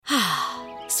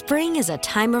Spring is a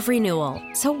time of renewal,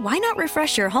 so why not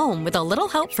refresh your home with a little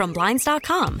help from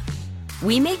Blinds.com?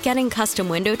 We make getting custom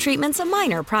window treatments a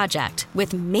minor project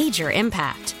with major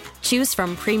impact. Choose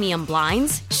from premium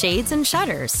blinds, shades, and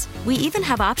shutters. We even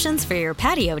have options for your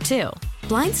patio, too.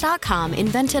 Blinds.com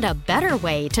invented a better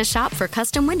way to shop for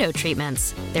custom window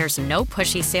treatments. There's no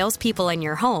pushy salespeople in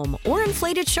your home or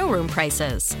inflated showroom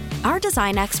prices. Our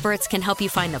design experts can help you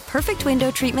find the perfect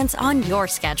window treatments on your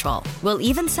schedule. We'll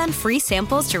even send free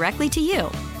samples directly to you.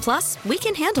 Plus, we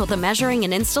can handle the measuring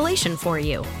and installation for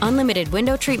you. Unlimited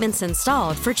window treatments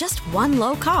installed for just one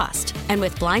low cost. And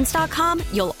with Blinds.com,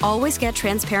 you'll always get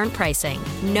transparent pricing.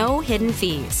 No hidden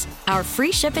fees. Our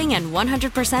free shipping and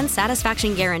 100%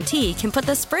 satisfaction guarantee can put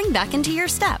the spring back into your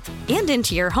step and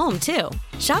into your home, too.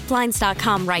 Shop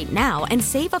Blinds.com right now and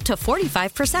save up to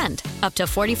 45%. Up to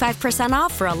 45%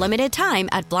 off for a limited time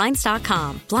at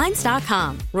Blinds.com.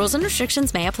 Blinds.com. Rules and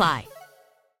restrictions may apply.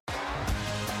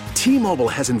 T-Mobile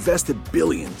has invested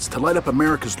billions to light up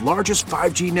America's largest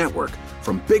 5G network,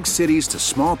 from big cities to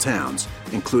small towns,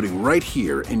 including right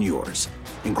here in yours.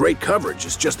 And great coverage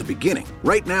is just the beginning.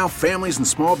 Right now, families and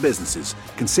small businesses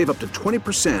can save up to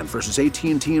 20% versus AT&T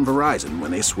and Verizon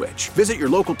when they switch. Visit your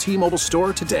local T-Mobile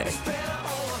store today.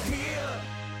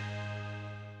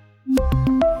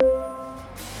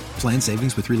 Plan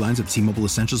savings with 3 lines of T-Mobile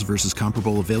Essentials versus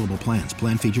comparable available plans.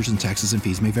 Plan features and taxes and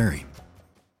fees may vary.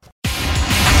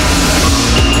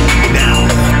 Now,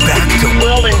 back to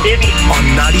Will and Dibby on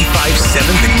 95.7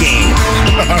 The Game.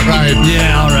 All right.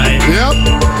 Yeah, all right.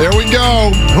 Yep. There we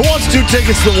go. Who wants 2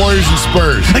 tickets to the Warriors and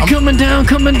Spurs? Coming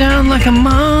down like a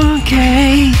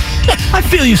monkey. I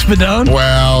feel you, Spadone.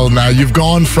 Well, now you've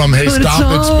gone from, hey, But stop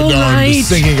it, it's Spadone, alright. to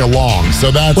singing along.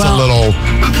 So that's a little...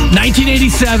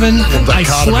 1987, I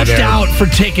slept there. out for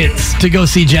tickets to go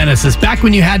see Genesis. Back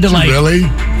when you had to, like... Really?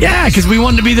 Yeah, because we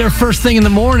wanted to be there first thing in the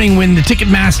morning when the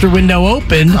Ticketmaster window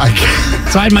opened.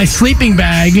 So I had my sleeping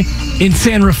bag in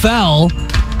San Rafael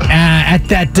at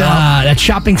that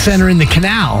shopping center in the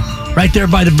canal, right there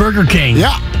by the Burger King.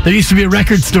 Yeah. There used to be a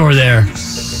record store there.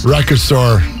 Record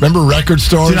store. Remember record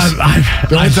stores? Dude, I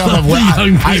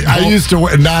used to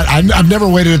wait. I've never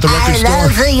waited at the record store.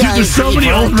 Dude, there's so many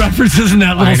old references in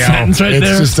that little sentence right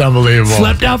there. It's just unbelievable.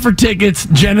 Slept out for tickets,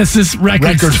 Genesis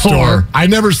record store. I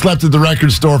never slept at the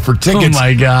record store for tickets. Oh,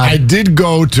 my God. I did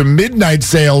go to midnight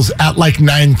sales at like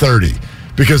 9:30.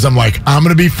 Because I'm like, I'm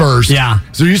going to be first. Yeah.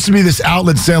 So there used to be this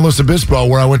outlet in San Luis Obispo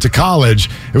where I went to college.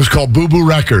 It was called Boo Boo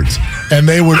Records. And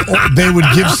they would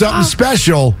give something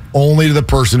special only to the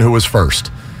person who was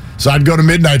first. So I'd go to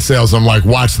midnight sales. I'm like,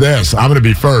 watch this. I'm going to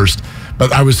be first.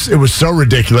 But it was so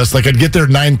ridiculous. Like, I'd get there at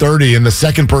 9:30 and the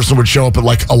second person would show up at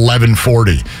like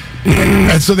 11:40.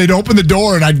 And so they'd open the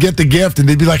door and I'd get the gift and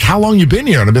they'd be like, how long you been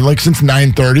here? And I'd be like, since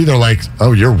 9:30. They're like,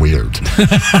 oh, you're weird.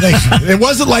 It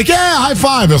wasn't like, yeah, high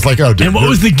five. It was like, oh, dude. And what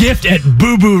was the gift at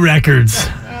Boo Boo Records?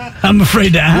 I'm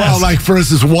afraid to ask. Well, like, for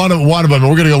instance, one of them, and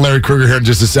we're going to go Larry Krueger here in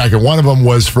just a second. One of them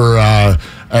was for,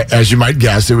 as you might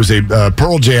guess, it was a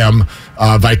Pearl Jam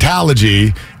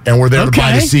Vitalogy, and we're there to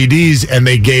buy the CDs, and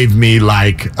they gave me,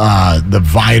 like, the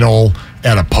vinyl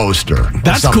and a poster.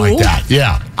 That's something cool. like that.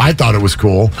 Yeah, I thought it was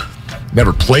cool.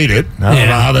 Never played it. I don't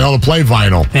know how the hell to play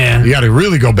vinyl. Yeah. You got to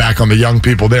really go back on the young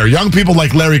people there. Young people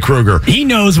like Larry Krueger. He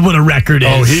knows what a record is.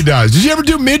 Oh, he does. Did you ever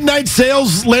do midnight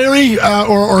sales, Larry?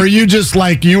 Or are you just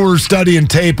like you were studying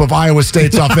tape of Iowa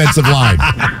State's offensive line?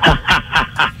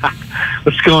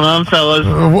 What's going on, fellas?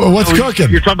 What's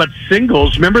cooking? You're talking about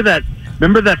singles. Remember that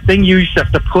thing you used to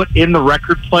have to put in the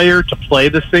record player to play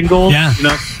the singles? Yeah. You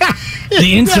know?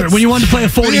 The insert. When you wanted to play a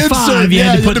 45, you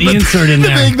had to put the insert in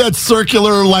there. The thing that's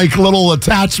circular, like, little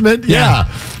attachment. Yeah.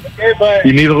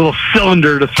 You need a little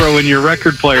cylinder to throw in your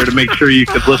record player to make sure you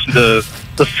could listen to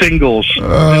the singles. And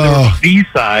then there was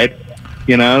B-side,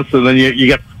 you know, so then you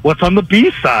got what's on the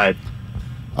B-side.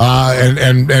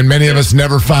 And many of us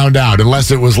never found out, unless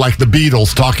it was like the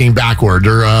Beatles talking backward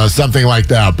or something like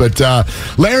that. But,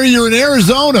 Larry, you're in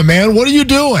Arizona, man. What are you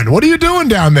doing? What are you doing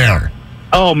down there?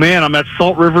 Oh, man, I'm at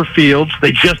Salt River Fields.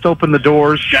 They just opened the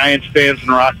doors. Giants fans and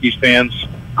Rockies fans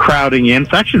crowding in.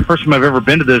 It's actually the first time I've ever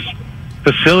been to this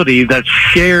facility that's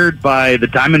shared by the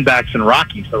Diamondbacks and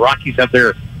Rockies. The Rockies have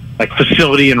their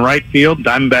facility in right field.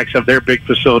 Diamondbacks have their big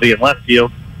facility in left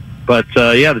field. But,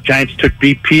 the Giants took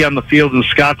BP on the field in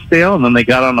Scottsdale, and then they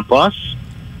got on a bus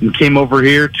and came over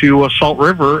here to Salt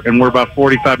River, and we're about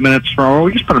 45 minutes from,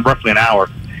 we just put in roughly an hour.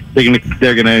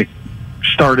 They're gonna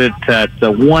start it at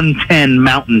 1:10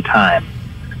 Mountain Time.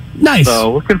 Nice.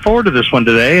 So looking forward to this one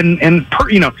today. And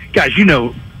guys,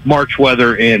 March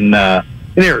weather in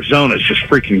Arizona is just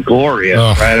freaking glorious,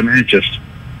 right? I mean,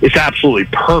 it's absolutely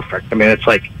perfect. I mean, it's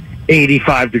like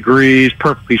 85 degrees,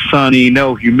 perfectly sunny,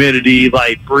 no humidity,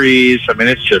 light breeze. I mean,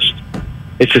 it's just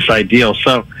ideal.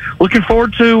 So looking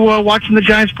forward to watching the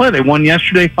Giants play. They won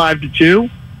yesterday 5-2.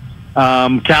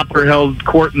 Kapler held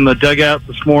court in the dugout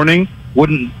this morning.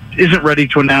 Isn't ready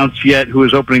to announce yet who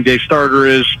his opening day starter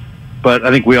is, but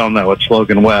I think we all know it's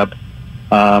Logan Webb.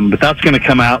 But that's going to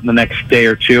come out in the next day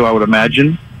or two, I would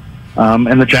imagine.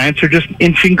 And the Giants are just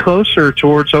inching closer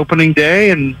towards opening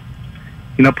day, and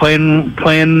playing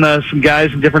some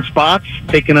guys in different spots,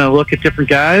 taking a look at different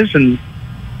guys, and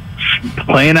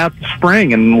playing out the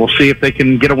spring, and we'll see if they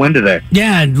can get a win today.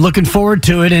 Yeah, looking forward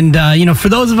to it. And, for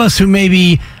those of us who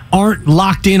maybe aren't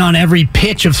locked in on every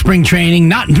pitch of spring training,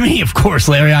 not me, of course,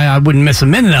 Larry, I wouldn't miss a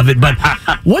minute of it, but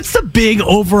what's the big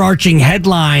overarching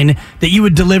headline that you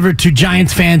would deliver to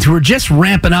Giants fans who are just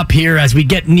ramping up here as we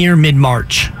get near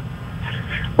mid-March?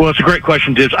 Well, it's a great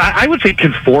question, Diz. I would say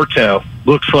Conforto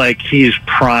looks like he's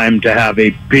primed to have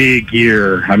a big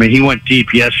year. I mean, he went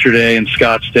deep yesterday in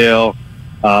Scottsdale.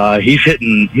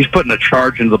 He's putting a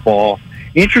charge into the ball.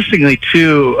 Interestingly,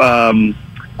 too,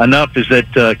 enough is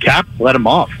that Cap let him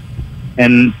off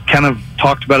and kind of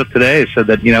talked about it today. Said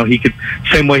that, he could,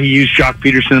 same way he used Jock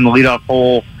Peterson in the leadoff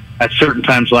hole at certain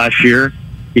times last year,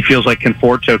 he feels like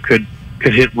Conforto could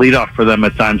hit leadoff for them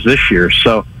at times this year.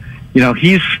 So,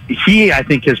 he I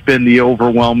think has been the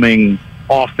overwhelming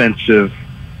offensive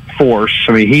force.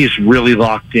 I mean, he's really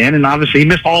locked in, and obviously he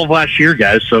missed all of last year,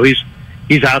 guys. So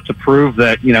he's out to prove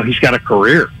that, he's got a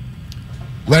career.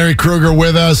 Larry Krueger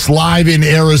with us live in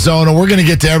Arizona. We're going to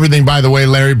get to everything, by the way,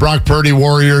 Larry. Brock Purdy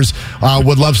Warriors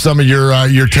would love some of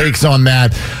your takes on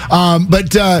that.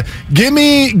 But give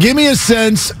me a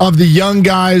sense of the young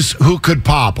guys who could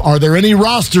pop. Are there any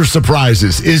roster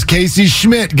surprises? Is Casey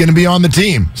Schmidt going to be on the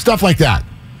team? Stuff like that.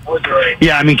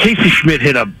 Yeah, I mean, Casey Schmidt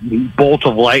hit a bolt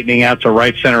of lightning out to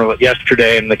right center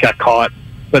yesterday, and they got caught.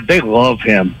 But they love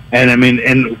him. And, I mean,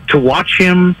 and to watch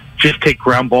him just take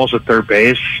ground balls at third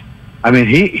base, I mean,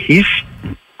 he's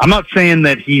I'm not saying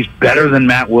that he's better than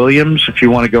Matt Williams, if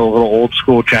you want to go a little old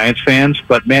school Giants fans,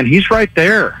 but, man, he's right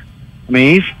there. I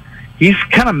mean, he's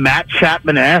kind of Matt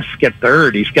Chapman-esque at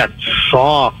third. He's got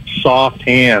soft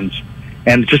hands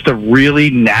and just a really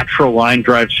natural line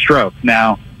drive stroke.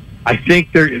 Now, I think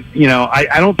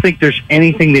I don't think there's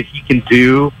anything that he can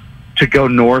do to go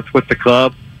north with the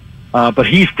club. But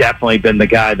he's definitely been the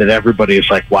guy that everybody is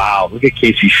like, wow, look at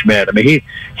Casey Schmidt. I mean,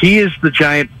 he is the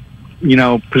Giant,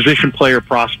 position player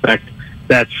prospect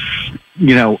that's,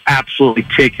 absolutely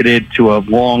ticketed to a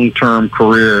long-term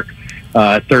career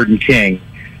at third and king.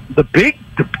 The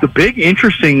big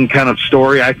interesting kind of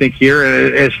story, I think, here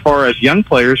as far as young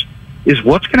players is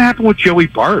what's going to happen with Joey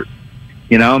Bart.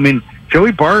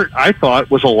 Joey Bart, I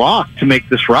thought, was a lock to make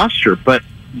this roster, but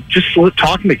just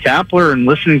talking to Kapler and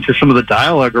listening to some of the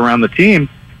dialogue around the team,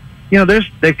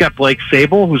 they've got Blake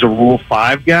Sable, who's a Rule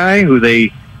 5 guy, who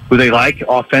they like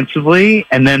offensively,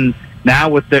 and then now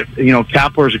with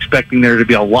Kapler is expecting there to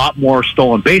be a lot more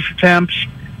stolen base attempts.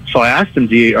 So I asked him,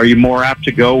 are you more apt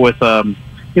to go with a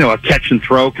catch and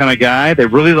throw kind of guy? They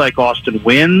really like Austin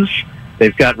Wynns.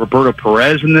 They've got Roberto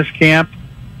Perez in this camp.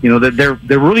 They're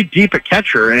really deep at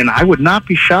catcher, and I would not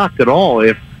be shocked at all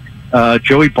if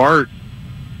Joey Bart,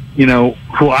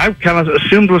 who I kind of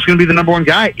assumed was going to be the number one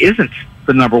guy, isn't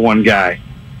the number one guy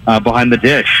behind the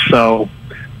dish. So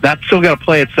that's still got to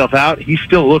play itself out. He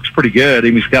still looks pretty good. I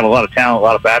mean, he's got a lot of talent, a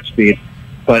lot of bat speed.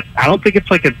 But I don't think it's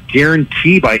like a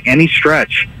guarantee by any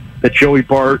stretch that Joey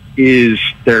Bart is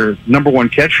their number one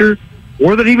catcher,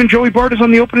 or that even Joey Bart is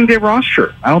on the opening day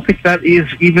roster. I don't think that is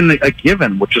even a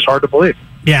given, which is hard to believe.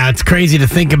 Yeah, it's crazy to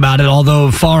think about it, although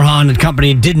Farhan and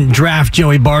company didn't draft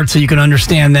Joey Bart, so you can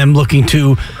understand them looking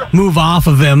to move off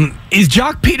of him. Is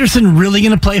Jock Peterson really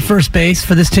going to play first base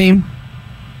for this team?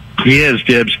 He is,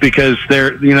 Gibbs, because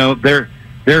they're going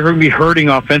to be hurting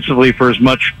offensively for as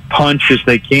much punch as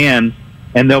they can,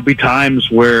 and there'll be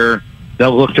times where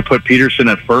they'll look to put Peterson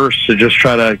at first to just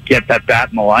try to get that bat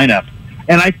in the lineup.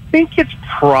 And I think it's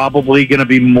probably going to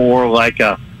be more like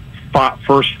a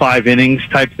first 5 innings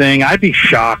type thing. I'd be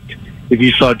shocked if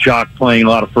you saw Jock playing a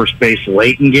lot of first base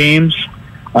late in games.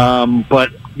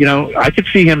 But, I could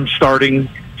see him starting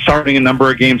a number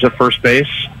of games at first base.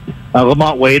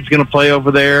 Lamont Wade's going to play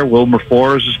over there. Wilmer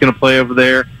Flores is going to play over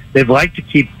there. They'd like to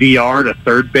keep VR at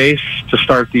third base to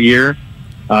start the year.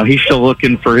 He's still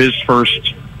looking for his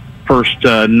first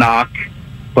knock.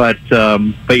 But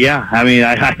yeah, I mean,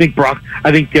 I think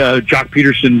Jock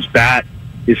Peterson's bat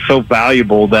is so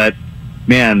valuable that,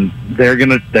 man, they're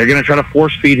gonna try to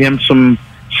force feed him some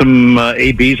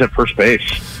ABs at first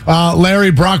base.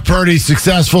 Larry, Brock Purdy,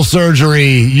 successful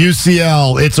surgery,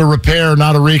 UCL. It's a repair,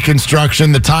 not a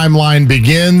reconstruction. The timeline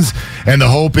begins, and the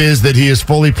hope is that he is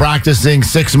fully practicing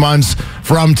 6 months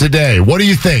from today. What do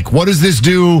you think? What does this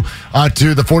do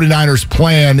to the 49ers'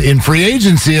 plan in free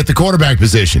agency at the quarterback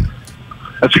position?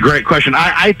 That's a great question.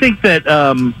 I think that,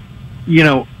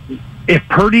 if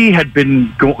Purdy had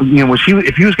been going,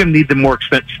 if he was going to need the more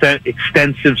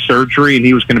extensive surgery and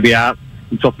he was going to be out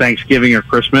until Thanksgiving or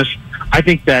Christmas, I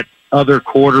think that other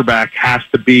quarterback has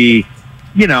to be,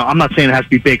 I'm not saying it has to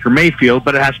be Baker Mayfield,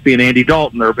 but it has to be an Andy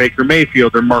Dalton or Baker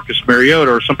Mayfield or Marcus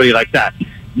Mariota or somebody like that.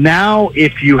 Now,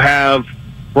 if you have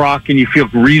Brock and you feel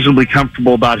reasonably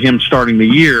comfortable about him starting the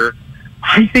year,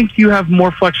 I think you have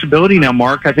more flexibility now,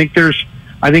 Mark. I think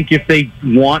if they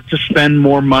want to spend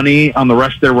more money on the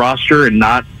rest of their roster and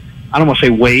not, I don't want to say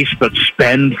waste, but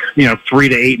spend, $3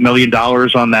 to $8 million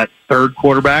on that third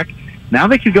quarterback, now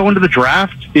they could go into the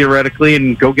draft theoretically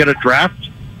and go get a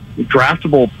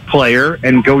draftable player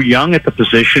and go young at the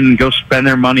position and go spend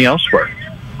their money elsewhere.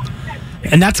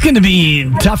 And that's going to be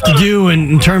tough to do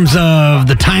in terms of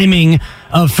the timing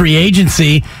of free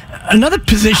agency. Another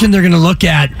position they're going to look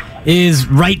at is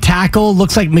right tackle.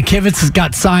 Looks like McKivitz has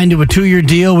got signed to a 2-year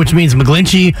deal, which means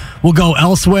McGlinchey will go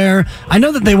elsewhere. I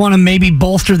know that they want to maybe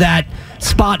bolster that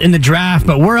spot in the draft,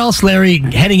 but where else, Larry,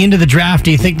 heading into the draft,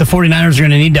 do you think the 49ers are going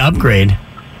to need to upgrade?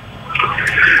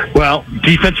 Well,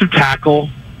 defensive tackle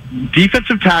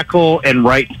and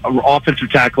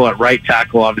offensive tackle at right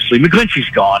tackle, obviously. McGlinchey's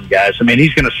gone, guys. I mean,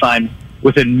 he's going to sign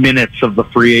within minutes of the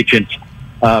free agent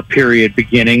period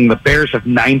beginning. The Bears have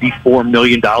 $94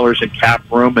 million in cap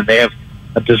room, and they have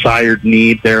a desired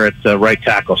need there at right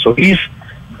tackle. So he's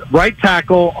right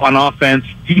tackle on offense,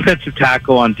 defensive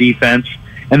tackle on defense.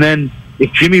 And then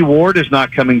if Jimmy Ward is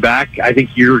not coming back, I think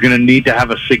you're going to need to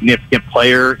have a significant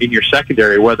player in your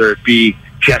secondary, whether it be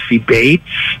Jesse Bates.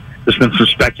 There's been some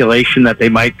speculation that they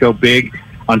might go big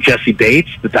on Jesse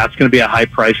Bates, but that's going to be a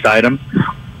high-priced item.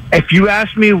 If you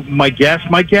ask me, my guess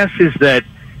is that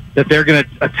they're going to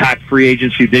attack free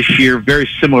agency this year very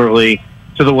similarly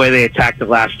to the way they attacked it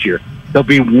last year. There'll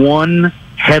be one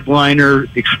headliner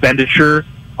expenditure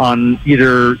on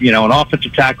either, an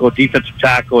offensive tackle, a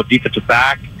defensive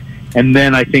back, and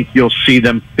then I think you'll see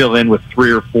them fill in with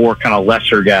 3 or 4 kind of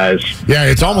lesser guys. Yeah,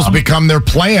 it's almost become their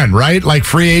plan, right? Like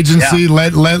free agency,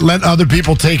 let other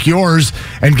people take yours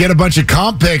and get a bunch of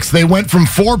comp picks. They went from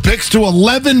 4 picks to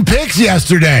 11 picks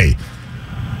yesterday.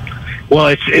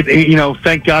 Well,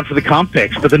 thank God for the comp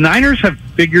picks. But the Niners have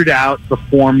figured out the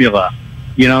formula,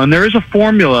 and there is a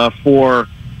formula for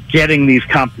getting these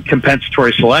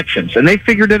compensatory selections, and they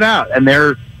figured it out. And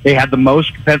they had the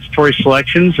most compensatory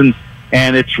selections,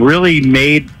 and it's really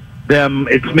made them.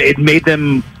 It made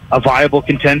them a viable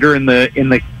contender in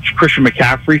the Christian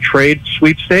McCaffrey trade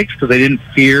sweepstakes because they didn't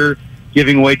fear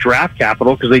giving away draft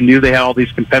capital because they knew they had all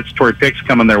these compensatory picks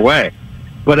coming their way.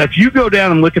 But if you go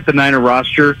down and look at the Niner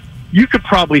roster, you could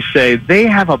probably say they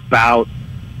have about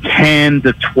 10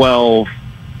 to 12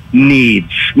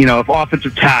 needs, of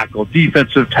offensive tackle,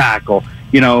 defensive tackle,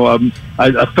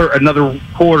 another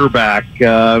quarterback,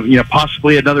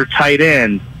 possibly another tight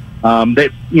end.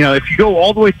 If you go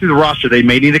all the way through the roster, they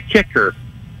may need a kicker.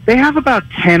 They have about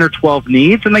 10 or 12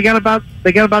 needs, and they got about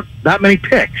that many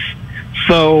picks.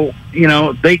 So,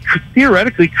 they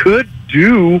theoretically could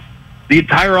do the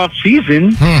entire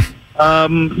offseason.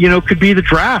 Could be the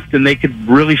draft, and they could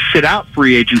really sit out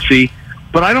free agency.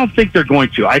 But I don't think they're going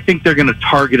to. I think they're going to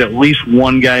target at least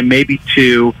one guy, maybe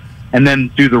 2, and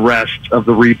then do the rest of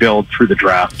the rebuild through the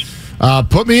draft.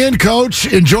 Put me in,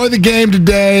 Coach. Enjoy the game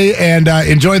today, and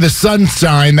enjoy the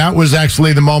sunshine. That was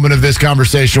actually the moment of this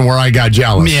conversation where I got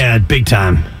jealous. Yeah, big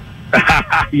time.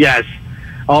 Yes.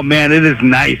 Oh, man, it is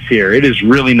nice here. It is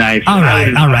really nice. All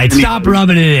right. Stop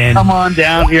rubbing it in. Come on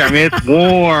down here. I mean, it's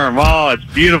warm. Oh, it's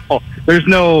beautiful. There's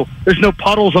no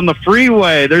puddles on the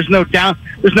freeway. There's no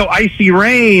icy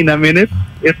rain. I mean,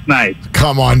 it's nice.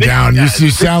 Come on down. You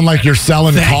sound like you're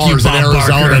selling cars in Arizona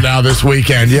Barker. Now this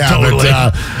weekend. Yeah, totally.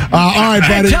 But all right,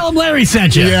 buddy. Tell him Larry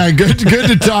sent you. Yeah, good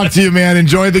to talk to you, man.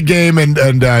 Enjoy the game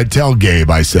and tell Gabe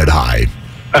I said hi.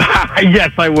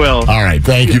 Yes, I will. All right.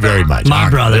 Thank you very much. My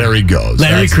brother. There he goes.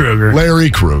 Larry Krueger.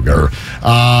 Larry Krueger.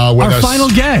 Our final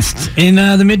guest in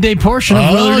the midday portion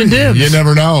of Willard and Dibs. You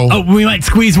never know. Oh, we might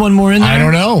squeeze one more in there. I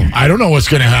don't know what's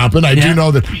going to happen. I do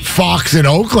know that Fox in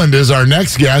Oakland is our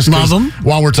next guest. Love him.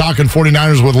 While we're talking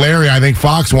 49ers with Larry, I think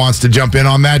Fox wants to jump in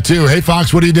on that too. Hey,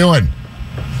 Fox, what are you doing?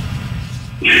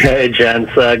 Hey,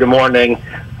 gents. Good morning.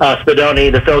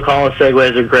 Spadoni, the Phil Collins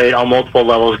segues are great on multiple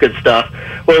levels. Good stuff.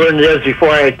 Well,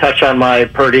 before I touch on my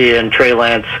Purdy and Trey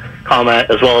Lance comment,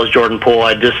 as well as Jordan Poole,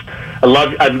 I just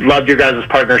I've loved your guys'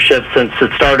 partnership since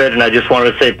it started, and I just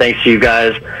wanted to say thanks to you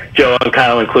guys, Joe and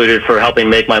Kyle included, for helping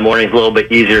make my mornings a little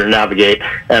bit easier to navigate.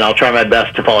 And I'll try my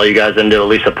best to follow you guys into at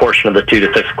least a portion of the 2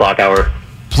 to 6 o'clock hour.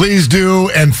 Please do,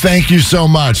 and thank you so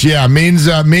much. Yeah, means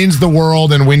the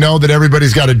world, and we know that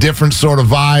everybody's got a different sort of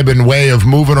vibe and way of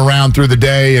moving around through the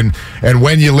day and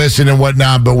when you listen and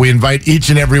whatnot, but we invite each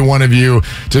and every one of you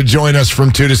to join us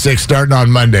from 2 to 6 starting on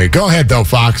Monday. Go ahead, though,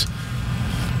 Fox.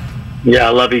 Yeah,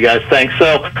 I love you guys. Thanks.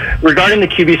 So, regarding the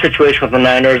QB situation with the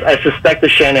Niners, I suspect that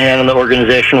Shanahan and the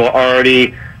organization will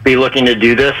already be looking to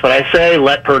do this, but I say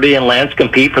let Purdy and Lance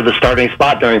compete for the starting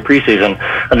spot during preseason.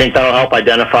 I think that'll help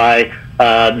identify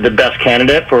the best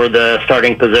candidate for the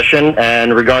starting position.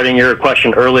 And regarding your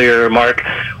question earlier, Mark,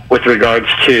 with regards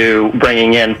to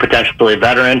bringing in potentially a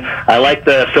veteran, I like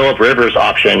the Phillip Rivers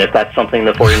option. If that's something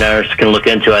the 49ers can look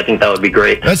into, I think that would be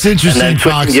great. That's interesting,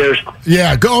 Fox. Gears,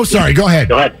 yeah, go. Sorry, go ahead.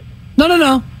 Go ahead. No.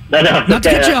 Not to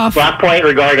cut you off. Last point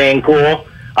regarding Poole.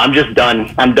 I'm just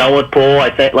done. I'm done with Poole. I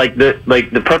think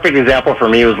the perfect example for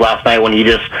me was last night when he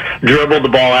just dribbled the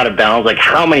ball out of bounds. Like,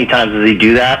 how many times does he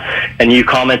do that? And you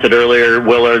commented earlier,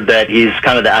 Willard, that he's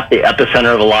kind of at the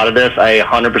epicenter of a lot of this. I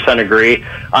 100% agree.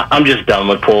 I'm just done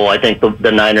with Poole. I think the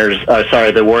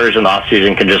Warriors in the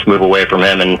offseason can just move away from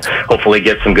him and hopefully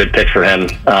get some good picks for him.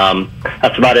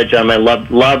 That's about it, gentlemen.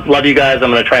 Love you guys.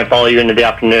 I'm going to try and follow you into the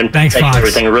afternoon. Thanks, Fox. For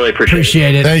everything. I really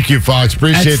appreciate it. Thank you, Fox.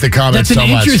 Appreciate the comments so much.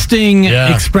 That's an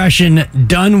interesting expression,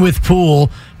 done with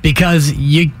Poole, because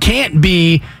you can't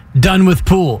be done with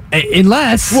Poole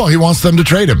unless... Well, he wants them to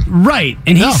trade him. Right.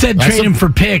 And he said trade him for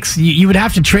picks. You would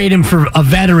have to trade him for a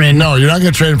veteran. No, you're not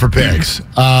going to trade him for picks.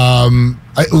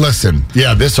 Listen,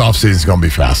 this offseason is going to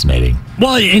be fascinating.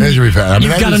 Well, and you've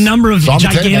got a number of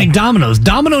gigantic dominoes.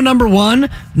 Domino number one,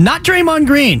 not Draymond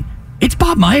Green. It's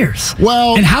Bob Myers.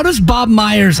 Well... And how does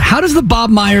the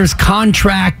Bob Myers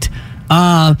contract...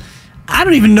 I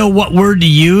don't even know what word to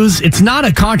use. It's not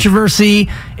a controversy.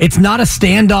 It's not a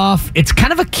standoff. It's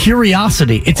kind of a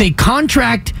curiosity. It's a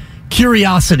contract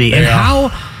curiosity. And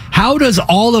how does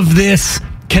all of this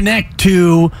connect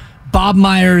to Bob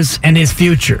Myers and his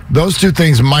future? Those two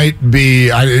things might be,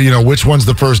 which one's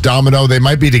the first domino? They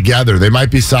might be together. They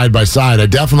might be side by side. I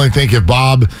definitely think if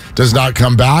Bob does not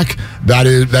come back,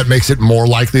 that makes it more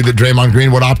likely that Draymond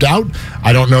Green would opt out.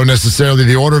 I don't know necessarily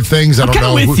the order of things. I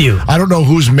don't know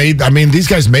who's made. I mean, these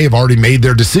guys may have already made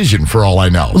their decision for all I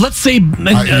know. Let's say,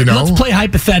 let's play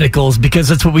hypotheticals because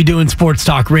that's what we do in sports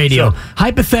talk radio. Sure.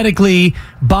 Hypothetically,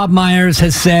 Bob Myers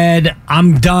has said,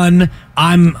 "I'm done.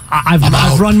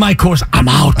 I've run my course. I'm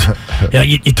out."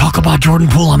 You talk about Jordan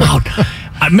Poole. I'm out.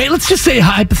 Let's just say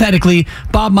hypothetically,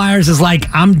 Bob Myers is like,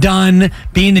 "I'm done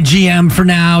being the GM for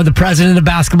now, the president of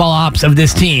basketball ops of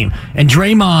this team." And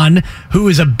Draymond, who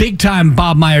is a big time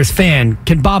Bob Myers fan,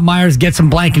 can Bob Myers get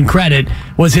some blanking credit?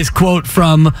 Was his quote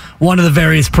from one of the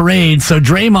various parades. So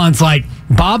Draymond's like,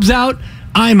 "Bob's out.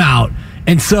 I'm out."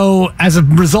 And so as a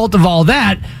result of all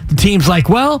that, the team's like,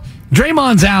 well,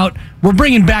 Draymond's out. We're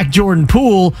bringing back Jordan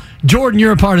Poole. Jordan,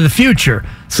 you're a part of the future.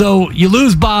 So you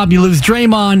lose Bob, you lose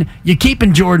Draymond, you're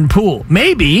keeping Jordan Poole.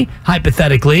 Maybe,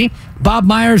 hypothetically, Bob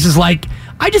Myers is like,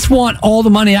 I just want all the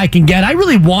money I can get. I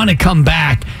really want to come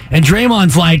back. And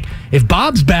Draymond's like, if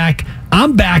Bob's back,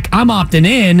 I'm opting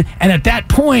in. And at that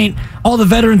point, all the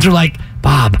veterans are like,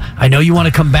 Bob, I know you want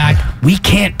to come back. We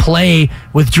can't play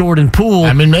with Jordan Poole.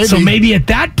 I mean, maybe at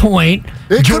that point,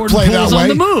 Jordan Poole's on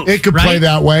the move. It could play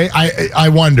that way. I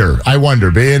wonder.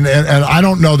 And I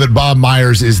don't know that Bob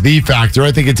Myers is the factor.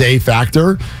 I think it's a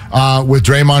factor with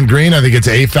Draymond Green. I think it's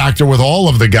a factor with all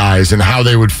of the guys and how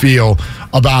they would feel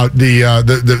about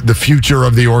the future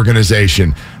of the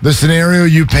organization. The scenario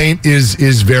you paint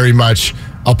is very much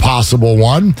a possible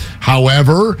one.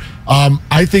 However,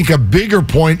 I think a bigger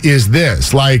point is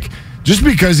this. Like, just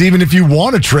because even if you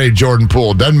want to trade Jordan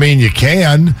Poole doesn't mean you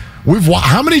can.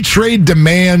 How many trade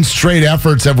demands, trade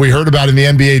efforts have we heard about in the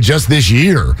NBA just this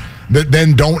year that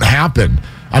then don't happen?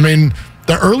 I mean,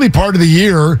 the early part of the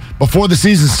year before the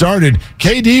season started,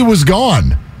 KD was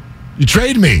gone. You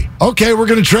trade me. Okay, we're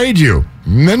going to trade you.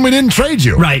 And then we didn't trade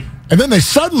you. Right. And then they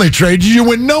suddenly traded you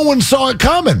when no one saw it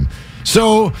coming.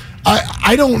 So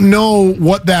I don't know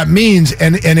what that means.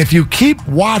 And if you keep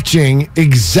watching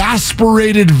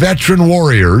exasperated veteran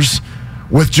Warriors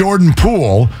with Jordan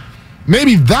Poole,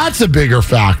 maybe that's a bigger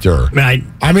factor. Right.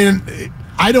 I mean,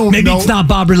 I don't know. Maybe it's not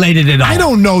Bob related at all. I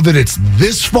don't know that it's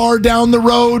this far down the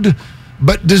road,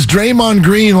 but does Draymond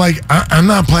Green, I'm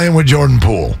not playing with Jordan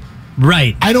Poole.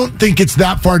 Right. I don't think it's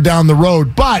that far down the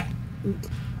road. But,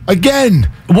 again,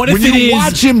 when you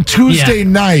watch him Tuesday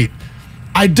night,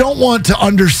 I don't want to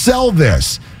undersell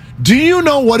this. Do you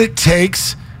know what it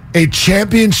takes a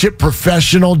championship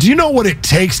professional, do you know what it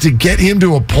takes to get him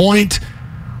to a point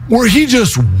where he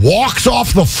just walks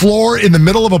off the floor in the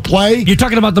middle of a play? You're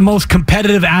talking about the most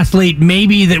competitive athlete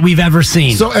maybe that we've ever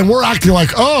seen. So, and we're acting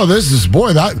like, oh,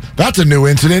 that's a new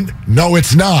incident. No,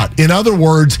 it's not. In other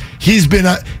words, he's been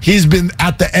at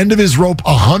the end of his rope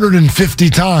 150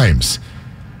 times,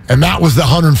 and that was the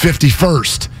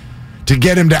 151st to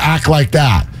get him to act like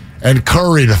that. And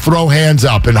Curry to throw hands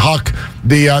up and huck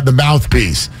the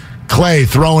mouthpiece. Clay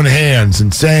throwing hands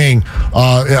and saying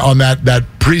on that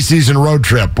preseason road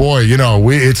trip, boy,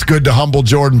 it's good to humble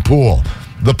Jordan Poole.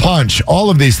 The punch, all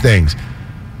of these things.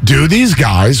 Do these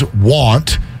guys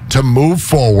want to move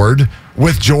forward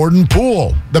with Jordan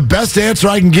Poole? The best answer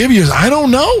I can give you is I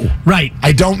don't know. Right.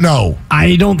 I don't know.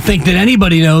 I don't think that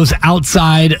anybody knows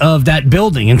outside of that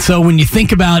building. And so when you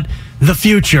think about the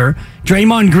future,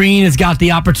 Draymond Green has got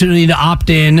the opportunity to opt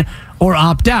in or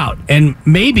opt out. And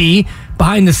maybe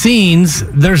behind the scenes,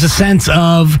 there's a sense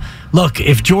of, look,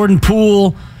 if Jordan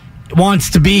Poole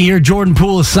wants to be here, Jordan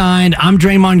Poole is signed, I'm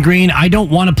Draymond Green, I don't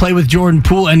want to play with Jordan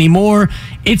Poole anymore,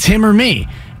 it's him or me.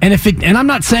 And I'm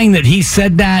not saying that he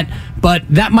said that, but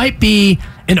that might be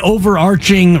an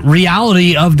overarching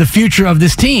reality of the future of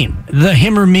this team, the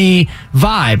him or me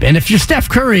vibe. And if you're Steph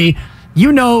Curry,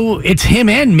 it's him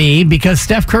and me because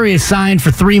Steph Curry is signed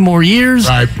for 3 more years.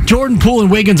 Right. Jordan Poole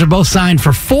and Wiggins are both signed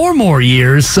for 4 more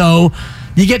years. So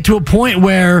you get to a point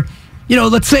where,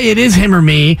 let's say it is him or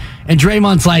me, and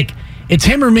Draymond's like, it's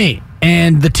him or me.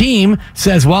 And the team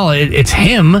says, well, it's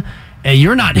him.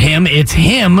 You're not him. It's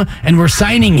him, and we're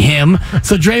signing him.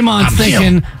 So Draymond's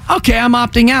thinking, okay, I'm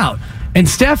opting out. And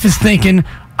Steph is thinking,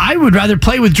 I would rather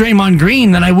play with Draymond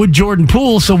Green than I would Jordan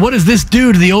Poole. So what does this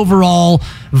do to the overall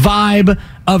vibe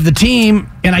of the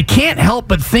team? And I can't help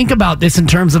but think about this in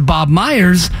terms of Bob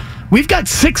Myers. We've got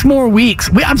 6 more weeks.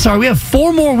 We have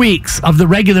 4 more weeks of the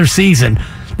regular season.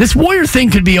 This Warrior thing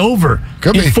could be over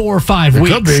in 4 or 5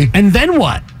 weeks. Could be. And then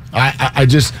what?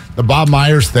 The Bob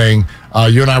Myers thing,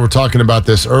 you and I were talking about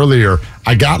this earlier.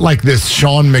 I got like this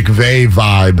Sean McVay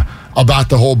vibe about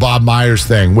the whole Bob Myers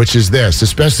thing, which is this,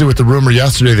 especially with the rumor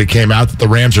yesterday that came out that the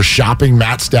Rams are shopping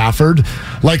Matt Stafford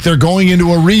like they're going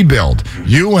into a rebuild.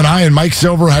 You and I and Mike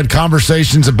Silver had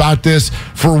conversations about this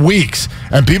for weeks,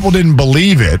 and people didn't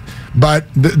believe it,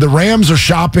 but the Rams are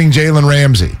shopping Jalen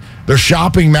Ramsey. They're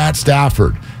shopping Matt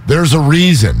Stafford. There's a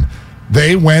reason.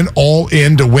 They went all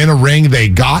in to win a ring. They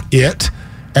got it.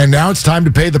 And now it's time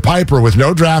to pay the piper with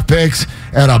no draft picks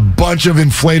and a bunch of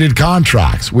inflated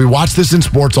contracts. We watch this in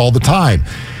sports all the time.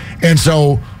 And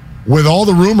so with all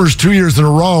the rumors 2 years in a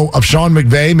row of Sean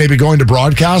McVay maybe going to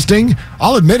broadcasting,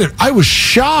 I'll admit it, I was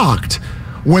shocked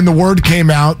when the word came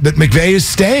out that McVay is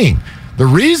staying. The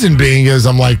reason being is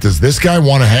I'm like, does this guy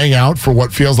want to hang out for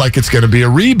what feels like it's going to be a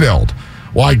rebuild?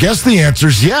 Well, I guess the answer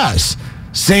is yes.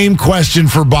 Same question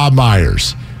for Bob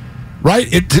Myers. Right?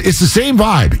 It's the same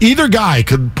vibe. Either guy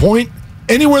could point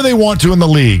anywhere they want to in the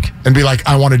league and be like,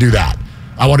 I want to do that.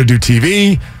 I want to do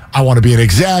TV. I want to be an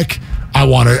exec. I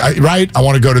want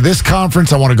to go to this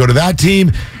conference. I want to go to that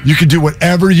team. You can do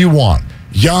whatever you want.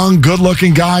 Young,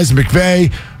 good-looking guys,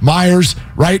 McVay, Myers,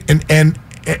 right?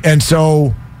 And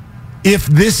so if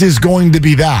this is going to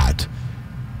be that,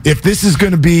 if this is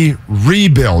going to be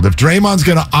rebuild, if Draymond's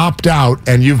going to opt out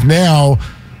and you've now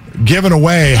given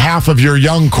away half of your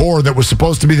young core that was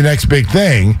supposed to be the next big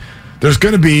thing, there's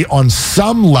going to be, on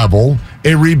some level,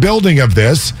 a rebuilding of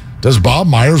this. Does Bob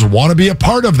Myers want to be a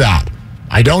part of that?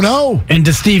 I don't know. And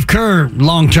does Steve Kerr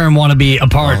long-term want to be a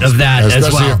part of that as well?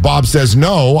 Especially if Bob says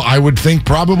no, I would think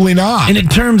probably not. And in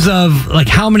terms of like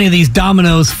how many of these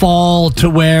dominoes fall to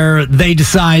where they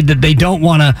decide that they don't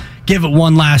want to give it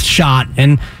one last shot.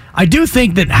 And I do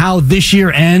think that how this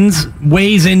year ends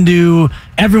weighs into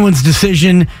everyone's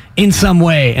decision in some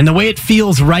way. And the way it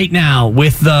feels right now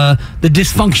with the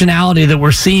dysfunctionality that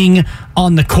we're seeing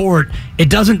on the court, it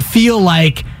doesn't feel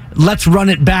like let's run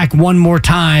it back one more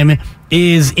time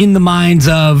is in the minds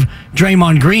of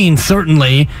Draymond Green,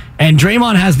 certainly. And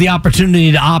Draymond has the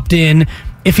opportunity to opt in.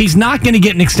 If he's not going to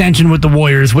get an extension with the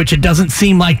Warriors, which it doesn't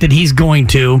seem like that he's going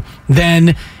to,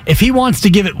 then if he wants to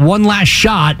give it one last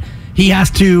shot, he has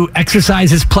to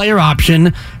exercise his player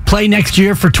option, play next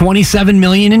year for $27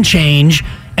 million and change,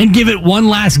 and give it one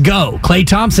last go. Klay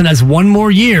Thompson has 1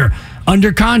 more year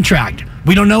under contract.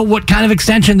 We don't know what kind of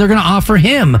extension they're going to offer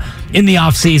him in the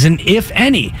offseason, if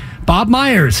any. Bob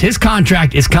Myers, his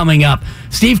contract is coming up.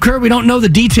 Steve Kerr, we don't know the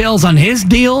details on his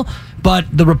deal, but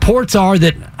the reports are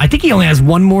that I think he only has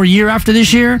 1 more year after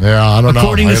this year. Yeah, I don't know.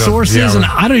 According to sources, and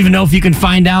I don't even know if you can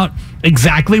find out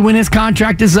exactly when his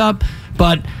contract is up.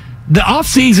 But the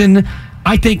offseason,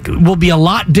 I think, will be a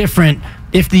lot different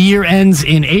if the year ends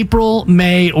in April,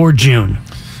 May, or June?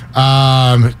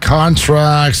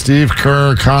 Contract, Steve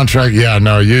Kerr, contract. Yeah,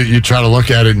 no, you try to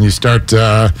look at it and you start, you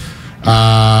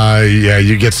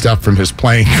get stuff from his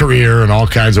playing career and all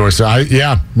kinds of ways. So,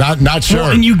 not sure.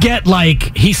 Well, and you get,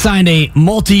 he signed a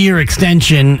multi-year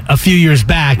extension a few years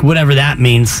back, whatever that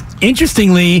means.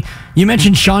 Interestingly, you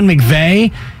mentioned Sean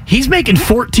McVay. He's making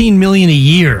 $14 million a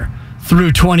year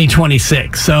through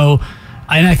 2026. So,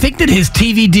 and I think that his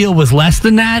TV deal was less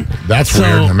than that. That's weird.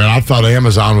 I mean, I thought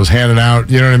Amazon was handing out,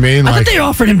 you know what I mean? I thought they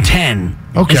offered him 10.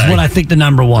 Okay. Is what I think the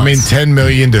number was. I mean, $10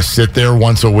 million to sit there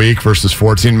once a week versus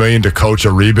 $14 million to coach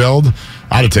a rebuild.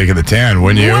 I'd have taken the 10,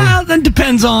 wouldn't you? Well, that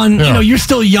depends on, you're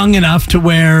still young enough to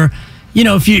where,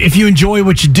 if you enjoy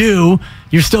what you do,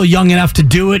 you're still young enough to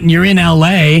do it and you're in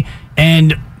LA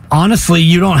and honestly,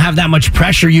 you don't have that much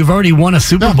pressure. You've already won a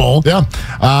Super Bowl. Yeah.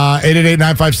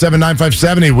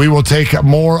 888-957-9570. We will take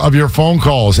more of your phone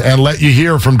calls and let you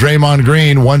hear from Draymond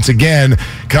Green once again.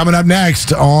 Coming up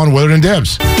next on Willard and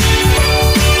Dibs.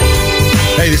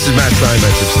 Hey, this is Matt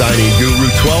Steinmetz of Steiny and Guru.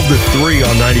 12-3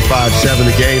 on 95.7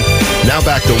 The Game. Now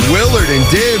back to Willard and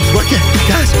Dibs.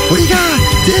 Guys, what do you got?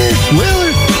 Dibs,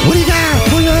 Willard, what do you got?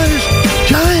 49ers,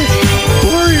 Giants,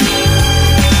 Warriors.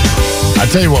 I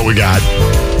tell you what we got.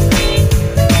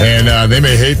 And they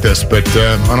may hate this, but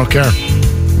I don't care.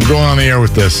 I'm going on the air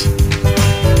with this.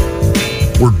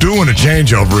 We're doing a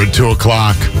changeover at 2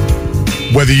 o'clock,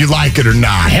 whether you like it or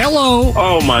not. Hello.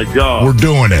 Oh, my God. We're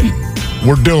doing it.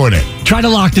 We're doing it. Try to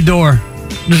lock the door.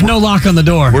 There's no lock on the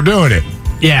door. We're doing it.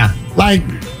 Yeah.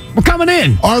 We're coming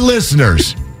in. Our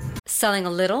listeners. Selling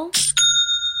a little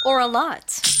or a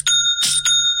lot?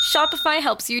 Shopify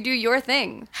helps you do your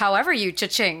thing, however you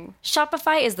cha-ching.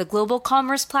 Shopify is the global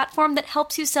commerce platform that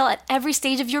helps you sell at every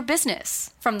stage of your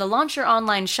business. From the launch your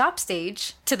online shop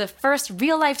stage, to the first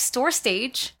real-life store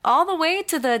stage, all the way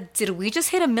to the did we just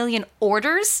hit 1 million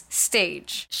orders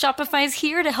stage. Shopify's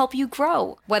here to help you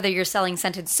grow. Whether you're selling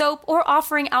scented soap or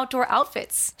offering outdoor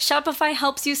outfits, Shopify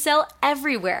helps you sell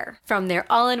everywhere. From their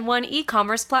all-in-one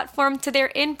e-commerce platform to their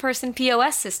in-person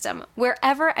POS system,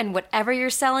 wherever and whatever you're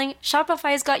selling,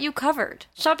 Shopify's got you covered.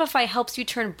 Shopify helps you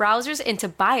turn browsers into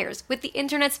buyers with the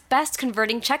internet's best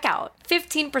converting checkout.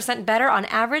 15% better on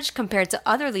average compared to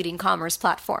other leading commerce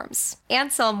platforms.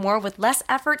 And sell more with less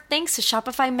effort thanks to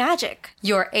Shopify Magic,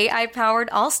 your AI-powered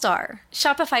all-star.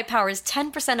 Shopify powers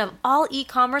 10% of all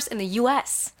e-commerce in the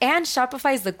U.S. And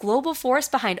Shopify is the global force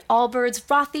behind Allbirds,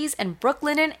 Rothy's, and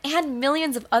Brooklinen, and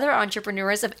millions of other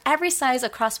entrepreneurs of every size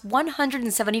across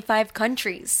 175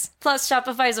 countries. Plus,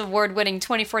 Shopify's award-winning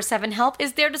 24/7 help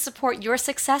is there to support your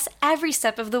success every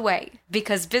step of the way.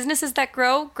 Because businesses that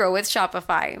grow with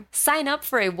Shopify. Sign up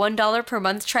for a $1 per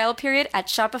month trial period at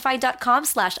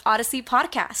shopify.com/Odyssey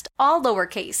Podcast, all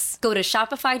lowercase. Go to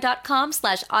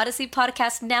shopify.com/Odyssey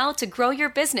Podcast now to grow your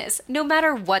business, no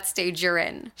matter what stage you're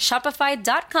in.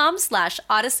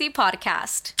 Shopify.com/Odyssey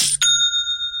Podcast.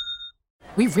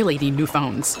 We really need new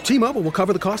phones. T-Mobile will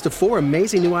cover the cost of 4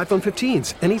 amazing new iPhone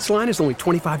 15s, and each line is only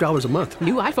 $25 a month.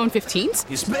 New iPhone 15s?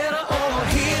 It's better over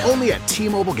here. Only at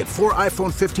T-Mobile, get 4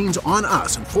 iPhone 15s on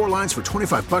us and 4 lines for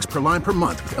 $25 per line per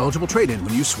month with eligible trade-in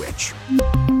when you switch.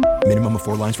 Minimum of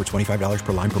 4 lines for $25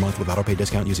 per line per month with autopay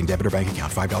discount using debit or bank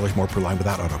account. $5 more per line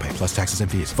without autopay, plus taxes and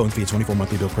fees. Phone fee at 24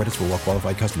 monthly bill credits for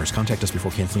well-qualified customers. Contact us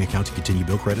before canceling account to continue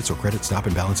bill credits or credit stop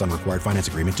and balance on required finance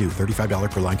agreement due.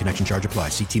 $35 per line connection charge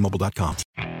applies. See T-Mobile.com.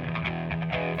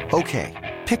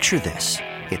 Okay, picture this.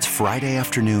 It's Friday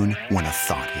afternoon when a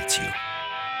thought hits you.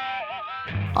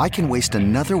 I can waste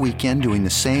another weekend doing the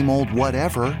same old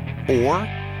whatever, or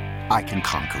I can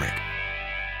conquer it.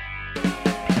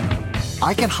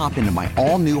 I can hop into my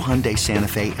all-new Hyundai Santa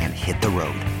Fe and hit the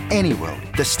road. Any road.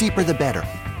 The steeper, the better.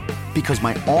 Because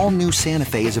my all-new Santa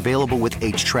Fe is available with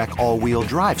H-Track all-wheel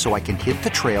drive, so I can hit the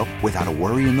trail without a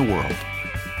worry in the world.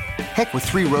 Heck, with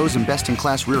 3 rows and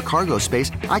best-in-class rear cargo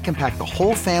space, I can pack the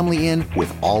whole family in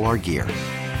with all our gear.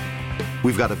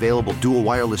 We've got available dual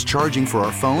wireless charging for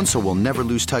our phones, so we'll never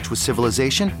lose touch with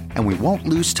civilization, and we won't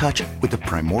lose touch with the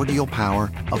primordial power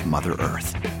of Mother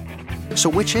Earth. So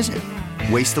which is it?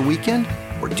 Waste the weekend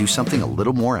or do something a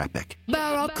little more epic?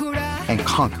 And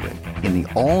conquer it in the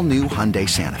all-new Hyundai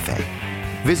Santa Fe.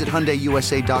 Visit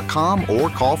HyundaiUSA.com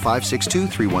or call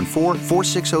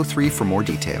 562-314-4603 for more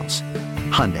details.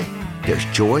 Hyundai, there's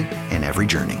joy in every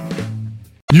journey.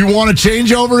 You want to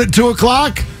change over at 2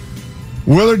 o'clock?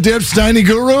 Willard Dibs, Steiny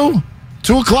Guru?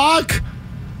 2 o'clock?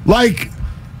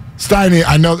 Steiny,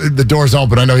 I know the door's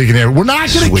open. I know he can hear. We're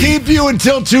not going to keep you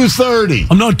until 2:30.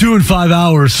 I'm not doing 5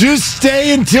 hours. Just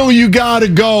stay until you got to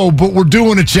go, but we're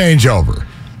doing a changeover.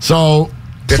 So,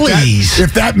 please.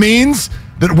 If that means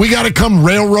that we got to come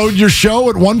railroad your show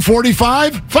at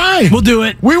 1:45? Fine. We'll do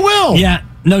it. We will. Yeah,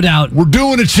 no doubt. We're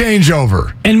doing a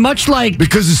changeover. And much like...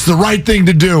 Because it's the right thing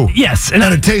to do. Yes. And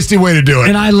a tasty way to do it.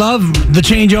 And I love the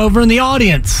changeover, and the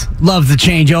audience loves the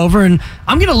changeover. And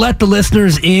I'm going to let the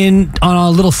listeners in on a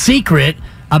little secret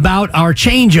about our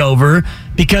changeover,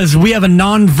 because we have a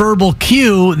nonverbal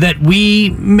cue that we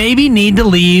maybe need to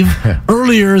leave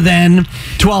earlier than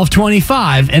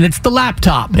 12:25, and it's the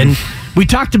laptop. And we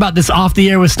talked about this off the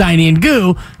air with Steiny and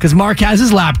Goo, because Mark has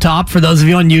his laptop. For those of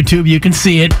you on YouTube, you can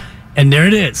see it, and there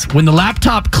it is. When the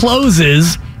laptop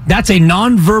closes, that's a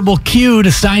nonverbal cue to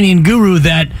Steiny and Guru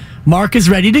that Mark is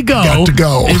ready to go. Got to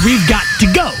go. And we've got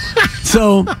to go.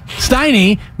 So,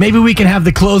 Steiny, maybe we can have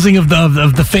the closing of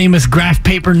the famous graph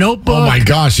paper notebook. Oh my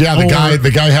gosh, yeah,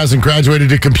 the guy hasn't graduated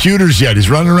to computers yet. He's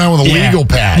running around with a legal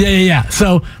pad. Yeah.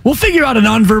 So we'll figure out a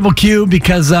nonverbal cue,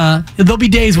 because there'll be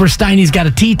days where Steiny's got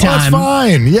a tea time. Well,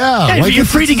 that's fine. Yeah, like you're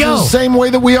free to go. The same way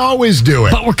that we always do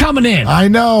it. But we're coming in. I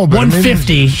know. But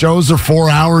 150 shows are 4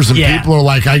 hours, and people are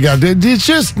like, It's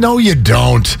just no, you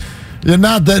don't. You're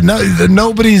not that. No,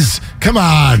 nobody's. Come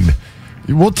on.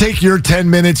 We'll take your 10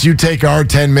 minutes. You take our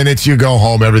 10 minutes. You go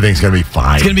home. Everything's going to be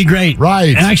fine. It's going to be great.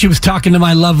 Right. And I actually was talking to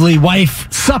my lovely wife,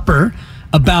 Supper,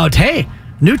 about, hey,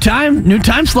 new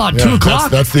time slot, 2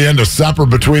 o'clock. That's the end of supper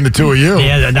between the two of you.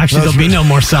 Yeah, actually, there'll be no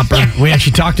more supper. We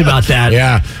actually talked about that.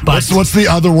 Yeah. But what's the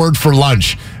other word for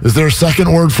lunch? Is there a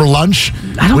second word for lunch?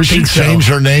 I don't we think should change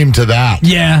her name to that.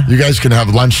 Yeah. You guys can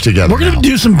have lunch together. We're going to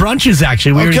do some brunches,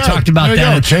 actually. We already talked about there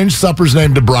that. You go. Change supper's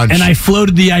name to brunch. And I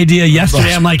floated the idea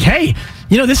yesterday. I'm like, hey,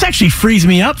 this actually frees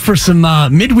me up for some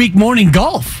midweek morning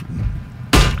golf.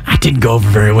 I didn't go over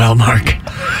very well, Mark.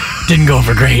 Didn't go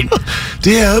over great.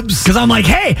 Dibs. Because I'm like,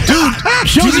 hey, dude,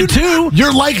 shows you too.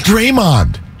 You're like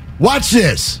Draymond. Watch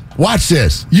this.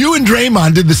 You and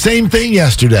Draymond did the same thing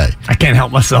yesterday. I can't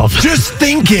help myself. Just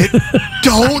think it.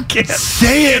 Don't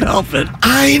say it. Help it.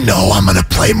 I know I'm going to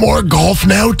play more golf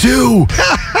now, too.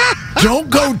 Don't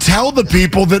go tell the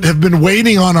people that have been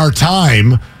waiting on our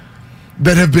time,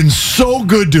 that have been so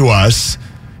good to us.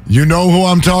 You know who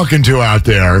I'm talking to out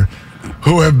there,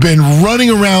 who have been running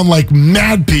around like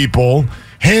mad people,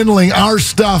 handling our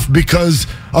stuff because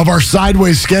of our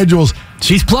sideways schedules.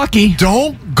 She's plucky.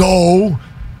 Don't go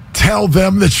tell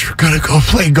them that you're going to go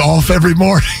play golf every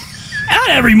morning. Not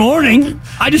every morning.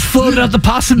 I just floated out the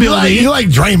possibility. You like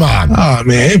Draymond. Oh,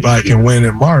 man, anybody can win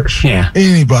in March. Yeah.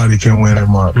 Anybody can win in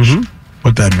March. Mm-hmm.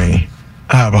 What that mean?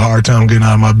 I have a hard time getting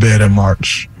out of my bed in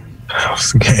March.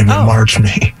 What's the game in March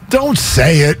mean? Don't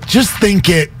say it. Just think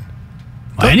it.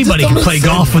 Well, anybody can play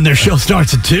golf when their show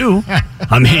starts at 2.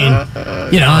 I mean,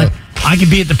 I could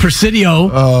be at the Presidio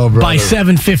by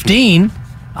 7:15.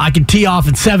 I could tee off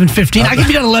at 7:15. I could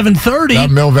be done at 11:30.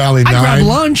 That Mill Valley night. I grab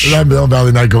lunch. That Mill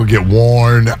Valley night go get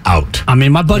worn out. I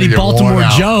mean, my buddy Baltimore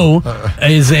Joe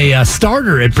is a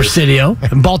starter at Presidio.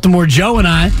 And Baltimore Joe and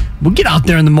I, we'll get out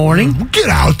there in the morning. We'll get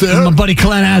out there. And my buddy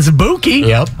Glenn has a Buki.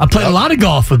 Yep. I played a lot of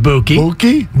golf with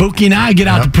Buki. Buki and I get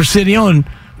out to Presidio and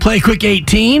play a quick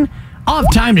 18. I'll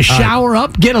have time to shower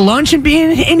up, get a lunch, and be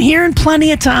in here in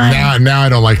plenty of time. Now I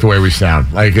don't like the way we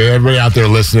sound. Like everybody out there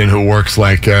listening who works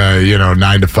like 9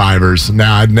 to 5ers.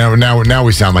 Now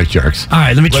we sound like jerks. All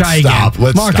right, let me try again.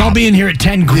 Mark, I'll be in here at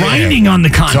 10 grinding on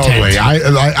the content. Totally.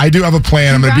 I do have a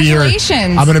plan. I'm going to be here.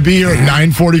 I'm going to be here at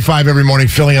 9:45 every morning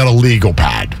filling out a legal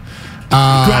pad.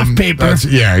 Graph paper.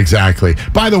 Yeah, exactly.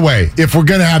 By the way, if we're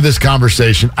going to have this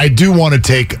conversation, I do want to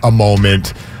take a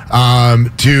moment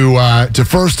to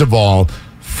first of all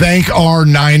thank our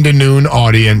 9 to noon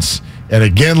audience, and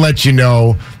again let you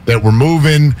know that we're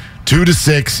moving 2 to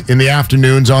 6 in the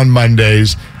afternoons on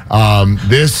Mondays.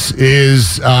 This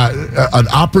is an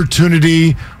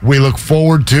opportunity we look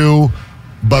forward to,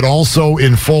 but also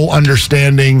in full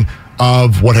understanding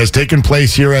of what has taken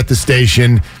place here at the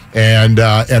station, and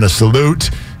a salute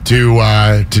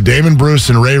to Damon Bruce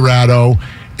and Ray Ratto.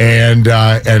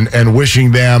 And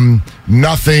wishing them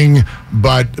nothing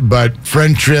but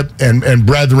friendship and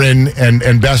brethren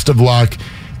and best of luck.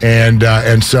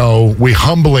 And so we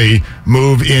humbly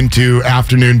move into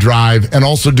afternoon drive and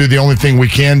also do the only thing we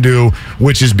can do,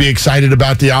 which is be excited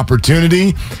about the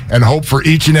opportunity and hope for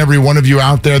each and every one of you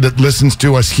out there that listens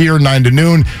to us here 9 to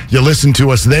noon, you listen to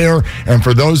us there. And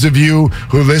for those of you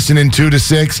who listen in 2 to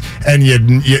 6 and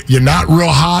you're not real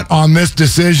hot on this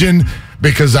decision,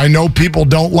 because I know people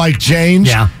don't like change.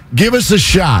 Yeah. Give us a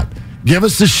shot. Give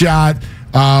us a shot.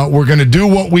 We're going to do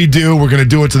what we do. We're going to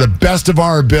do it to the best of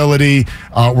our ability.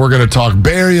 We're going to talk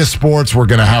various sports. We're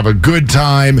going to have a good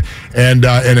time. And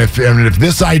if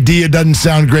this idea doesn't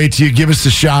sound great to you, give us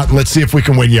a shot and let's see if we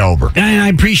can win you over. And I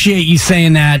appreciate you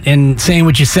saying that and saying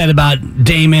what you said about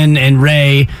Damon and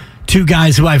Ray, two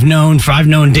guys who I've known. I've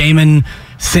known Damon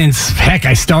since, heck,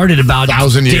 I started about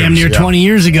 1,000 years, damn near 20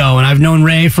 years ago, and I've known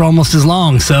Ray for almost as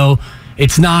long. So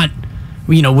it's not,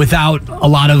 without a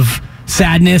lot of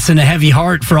sadness and a heavy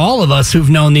heart for all of us who've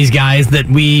known these guys that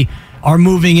we are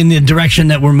moving in the direction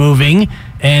that we're moving.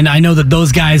 And I know that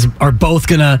those guys are both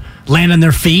going to land on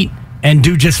their feet and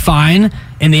do just fine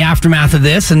in the aftermath of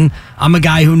this. And I'm a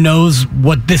guy who knows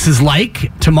what this is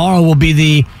like. Tomorrow will be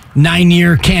the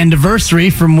 9-year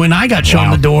candiversary from when I got shown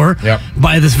the door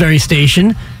by this very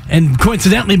station. And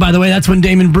coincidentally, by the way, that's when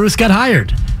Damon Bruce got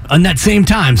hired on that same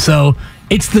time. So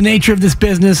it's the nature of this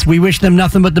business. We wish them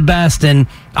nothing but the best, and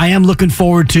I am looking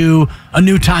forward to a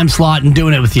new time slot and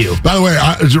doing it with you. By the way,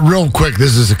 real quick,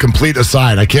 this is a complete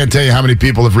aside. I can't tell you how many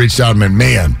people have reached out and been,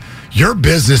 man, your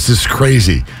business is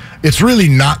crazy. It's really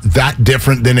not that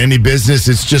different than any business.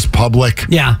 It's just public.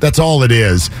 Yeah. That's all it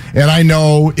is. And I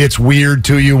know it's weird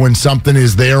to you when something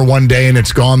is there one day and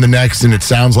it's gone the next, and it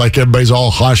sounds like everybody's all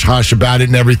hush-hush about it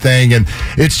and everything. And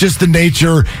it's just the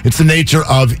nature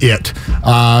of it.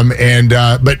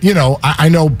 But, I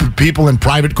know people in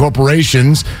private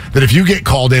corporations that if you get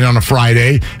called in on a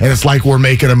Friday and it's like we're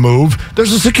making a move,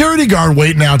 there's a security guard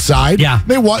waiting outside. Yeah.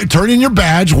 They turn in your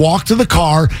badge, walk to the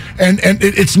car, and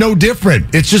it's no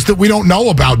different. It's just that we don't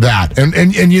know about that,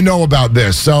 and you know about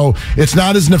this. So it's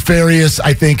not as nefarious,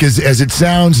 I think, as it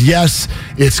sounds. Yes,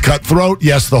 it's cutthroat.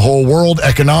 Yes, the whole world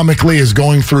economically is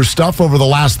going through stuff over the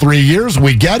last 3 years.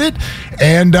 We get it,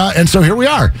 and so here we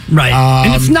are. Right,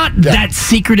 and it's not that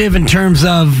secretive in terms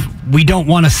of we don't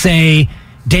want to say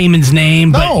Damon's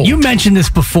name, but you mentioned this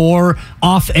before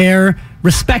off air.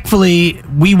 Respectfully,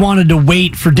 we wanted to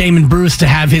wait for Damon Bruce to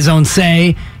have his own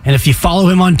say. And if you follow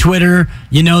him on Twitter,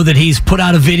 you know that he's put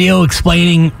out a video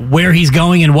explaining where he's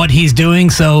going and what he's doing.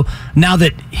 So now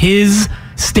that his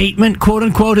statement, quote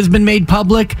unquote, has been made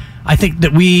public, I think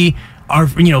that we are,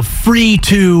 free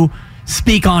to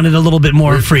speak on it a little bit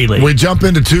more freely. We jump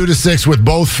into 2 to 6 with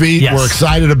both feet. Yes. We're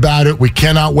excited about it. We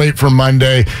cannot wait for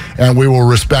Monday, and we will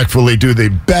respectfully do the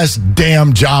best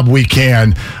damn job we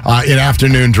can in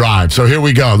Afternoon Drive. So here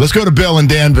we go. Let's go to Bill in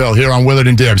Danville here on Willard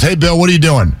and Dibs. Hey, Bill, what are you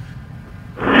doing?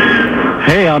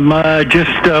 Hey, I'm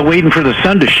just waiting for the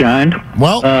sun to shine.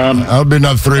 Well, that'll be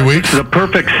another 3 weeks. It's the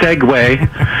perfect segue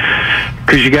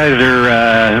because you guys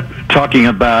are talking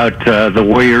about the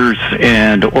Warriors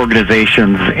and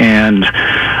organizations, and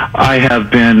I have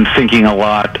been thinking a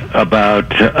lot about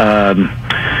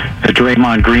the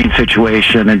Draymond Green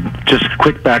situation. And just a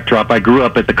quick backdrop, I grew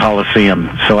up at the Coliseum,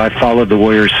 so I followed the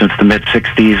Warriors since the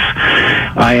mid-'60s.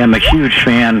 I am a huge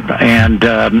fan and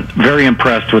very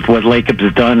impressed with what Lacob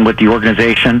has done with the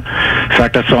organization. In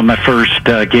fact, I saw my first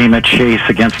game at Chase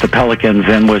against the Pelicans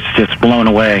and was just blown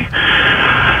away.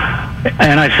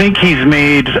 And I think he's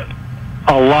made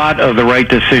a lot of the right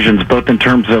decisions, both in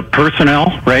terms of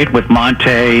personnel, right, with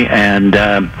Monte and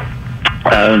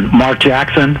Mark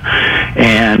Jackson,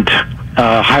 and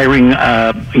hiring,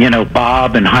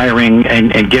 Bob, and hiring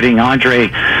and getting Andre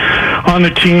on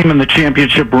the team in the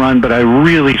championship run. But I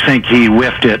really think he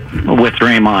whiffed it with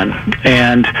Draymond.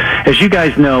 And as you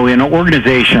guys know, in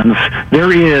organizations,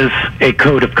 there is a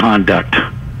code of conduct.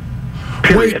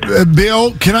 Period. Wait,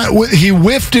 Bill, he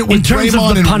whiffed it with in terms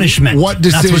Draymond of the punishment. What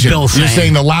decision? That's what Bill's saying. You're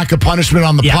saying the lack of punishment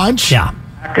on the punch? Yeah.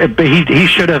 But he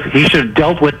should have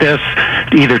dealt with this,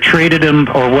 either traded him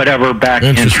or whatever back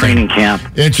in training camp.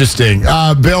 Interesting.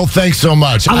 Bill, thanks so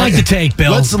much. I like the take,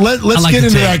 Bill. Let's get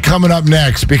into that coming up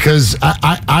next, because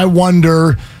I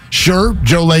wonder, sure,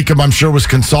 Joe Lacob, I'm sure, was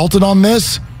consulted on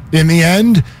this in the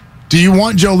end. Do you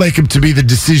want Joe Lacob to be the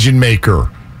decision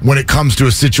maker when it comes to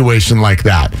a situation like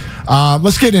that?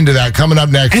 Let's get into that coming up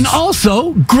next. And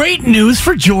also, great news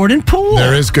for Jordan Poole.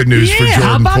 There is good news for Jordan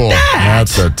how about Poole. That?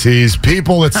 That's a tease.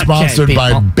 People, it's sponsored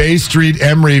by Bay Street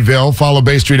Emeryville. Follow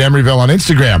Bay Street Emeryville on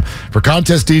Instagram for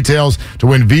contest details to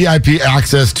win VIP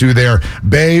access to their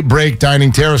Bay Break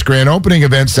Dining Terrace grand opening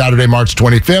event Saturday, March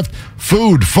 25th.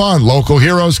 Food, fun, local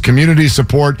heroes, community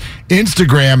support.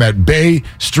 Instagram at Bay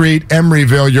Street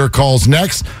Emeryville. Your calls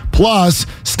next. Plus,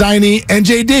 Steiny and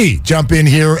JD jump in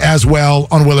here as well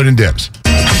on Willard and Dibs.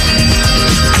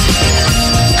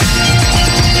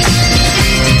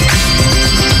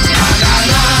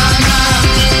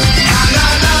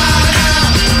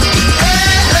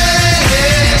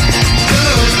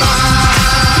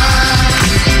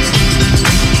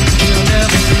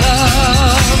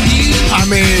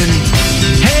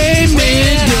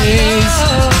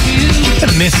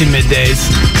 miss you middays.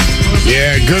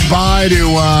 Yeah, goodbye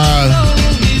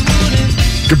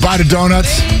to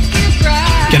donuts.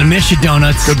 Gonna miss you,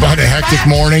 donuts. Goodbye to hectic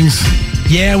mornings.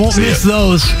 Yeah, won't miss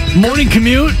those. Morning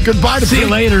commute. Goodbye to see you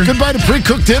later. Goodbye to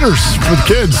pre-cooked dinners for the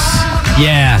kids.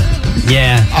 Yeah.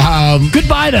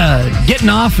 Goodbye to getting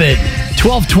off at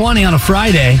 12:20 on a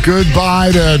Friday.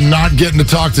 Goodbye to not getting to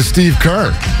talk to Steve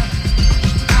Kerr.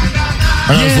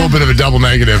 I know it's a little bit of a double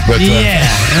negative, but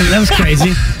that was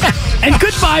crazy. And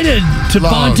goodbye to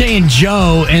Bonte and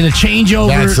Joe and a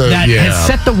changeover that has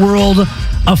set the world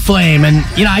aflame. And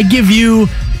I give you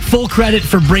full credit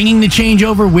for bringing the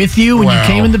changeover with you when you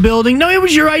came in the building. No, it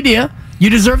was your idea.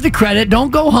 You deserve the credit. Don't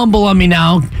go humble on me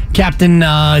now, Captain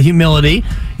Humility.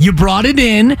 You brought it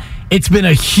in. It's been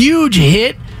a huge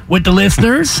hit with the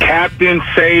listeners. Captain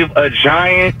Save a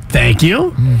Giant. Thank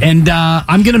you. And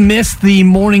I'm going to miss the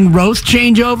morning roast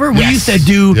changeover. We used to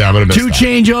do 2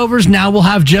 changeovers. Now we'll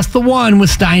have just the one with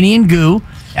Steiny and Goo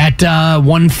at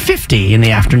 1:50 in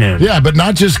the afternoon. Yeah, but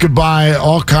not just goodbye,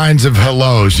 all kinds of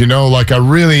hellos. Like I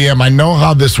really am. I know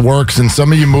how this works, and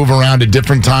some of you move around at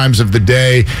different times of the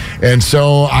day. And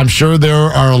so I'm sure there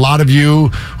are a lot of you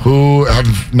who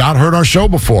have not heard our show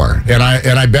before. And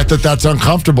I bet that's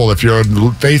uncomfortable if you're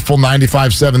a faithful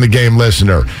 95.7 The Game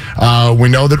listener. We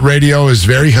know that radio is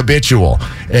very habitual.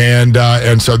 And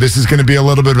so this is going to be a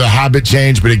little bit of a habit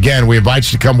change. But again, we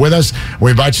invite you to come with us.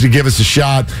 We invite you to give us a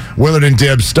shot. Willard and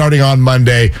Dibs starting on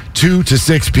Monday, 2 to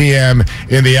 6 p.m.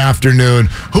 in the afternoon.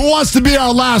 Who wants to be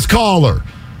our last caller?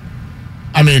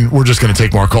 I mean, we're just going to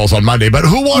take more calls on Monday, but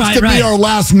who wants to be our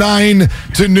last 9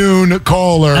 to noon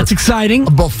caller? That's exciting.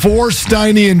 Before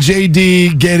Steiny and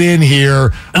JD get in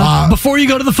here. Before you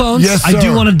go to the phones, yes, I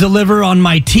do want to deliver on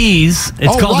my tease.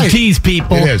 It's called the tease,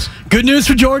 people. It is. Good news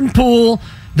for Jordan Poole.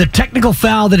 The technical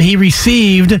foul that he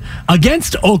received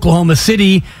against Oklahoma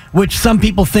City, which some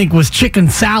people think was chicken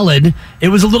salad. It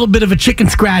was a little bit of a chicken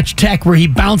scratch tech where he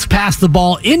bounced past the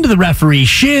ball into the referee's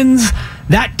shins.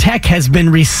 That tech has been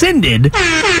rescinded.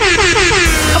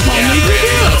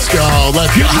 Let's go.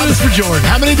 Good news for Jordan.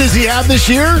 How many does he have this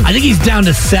year? I think he's down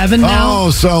to 7 now.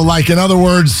 Oh, so in other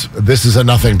words, this is a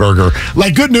nothing burger.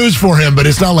 Good news for him, but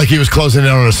it's not like he was closing in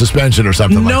on a suspension or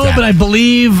something like that. No, but I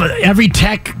believe every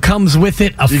tech comes with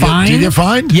it a fine. Do you get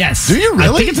fined? Yes. Do you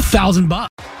really? I think it's $1,000.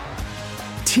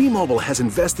 T-Mobile has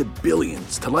invested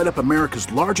billions to light up America's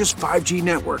largest 5G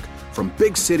network, from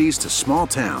big cities to small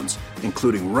towns,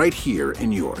 including right here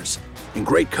in yours. And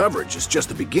great coverage is just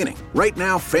the beginning. Right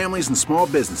now, families and small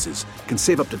businesses can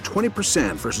save up to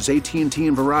 20% versus AT&T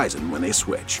and Verizon when they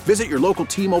switch. Visit your local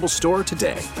T-Mobile store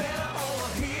today.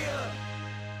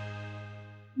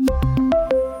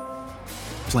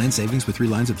 Plan savings with 3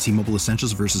 lines of T-Mobile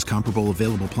Essentials versus comparable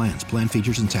available plans. Plan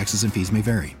features and taxes and fees may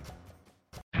vary.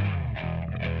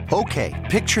 Okay,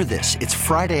 picture this. It's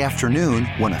Friday afternoon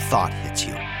when a thought hits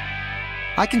you.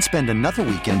 I can spend another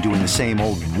weekend doing the same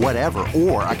old whatever,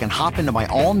 or I can hop into my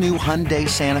all-new Hyundai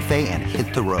Santa Fe and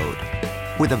hit the road.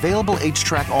 With available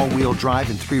H-Track all-wheel drive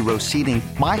and 3-row seating,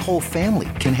 my whole family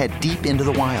can head deep into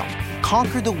the wild.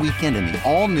 Conquer the weekend in the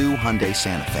all-new Hyundai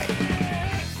Santa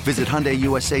Fe. Visit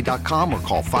HyundaiUSA.com or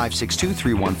call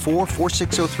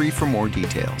 562-314-4603 for more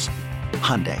details.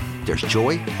 Hyundai, there's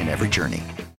joy in every journey.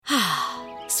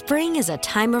 Spring is a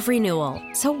time of renewal,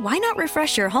 so why not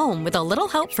refresh your home with a little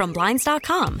help from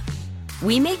Blinds.com?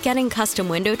 We make getting custom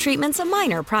window treatments a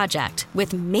minor project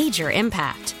with major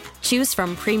impact. Choose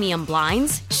from premium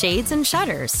blinds, shades, and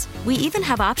shutters. We even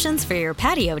have options for your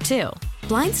patio, too.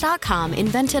 Blinds.com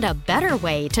invented a better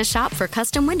way to shop for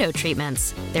custom window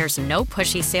treatments. There's no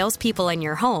pushy salespeople in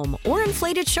your home or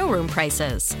inflated showroom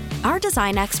prices. Our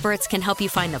design experts can help you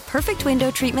find the perfect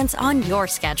window treatments on your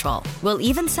schedule. We'll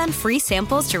even send free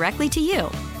samples directly to you.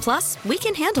 Plus, we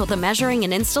can handle the measuring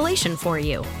and installation for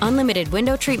you. Unlimited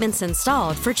window treatments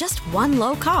installed for just one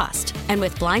low cost. And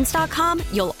with Blinds.com,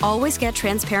 you'll always get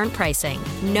transparent pricing.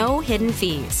 No hidden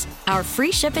fees. Our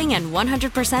free shipping and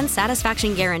 100%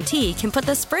 satisfaction guarantee can put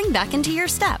the spring back into your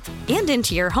step and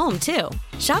into your home, too.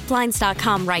 Shop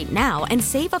Blinds.com right now and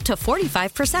save up to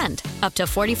 45%. Up to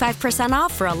 45%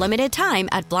 off for a limited time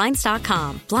at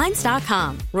Blinds.com.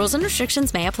 Blinds.com. Rules and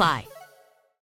restrictions may apply.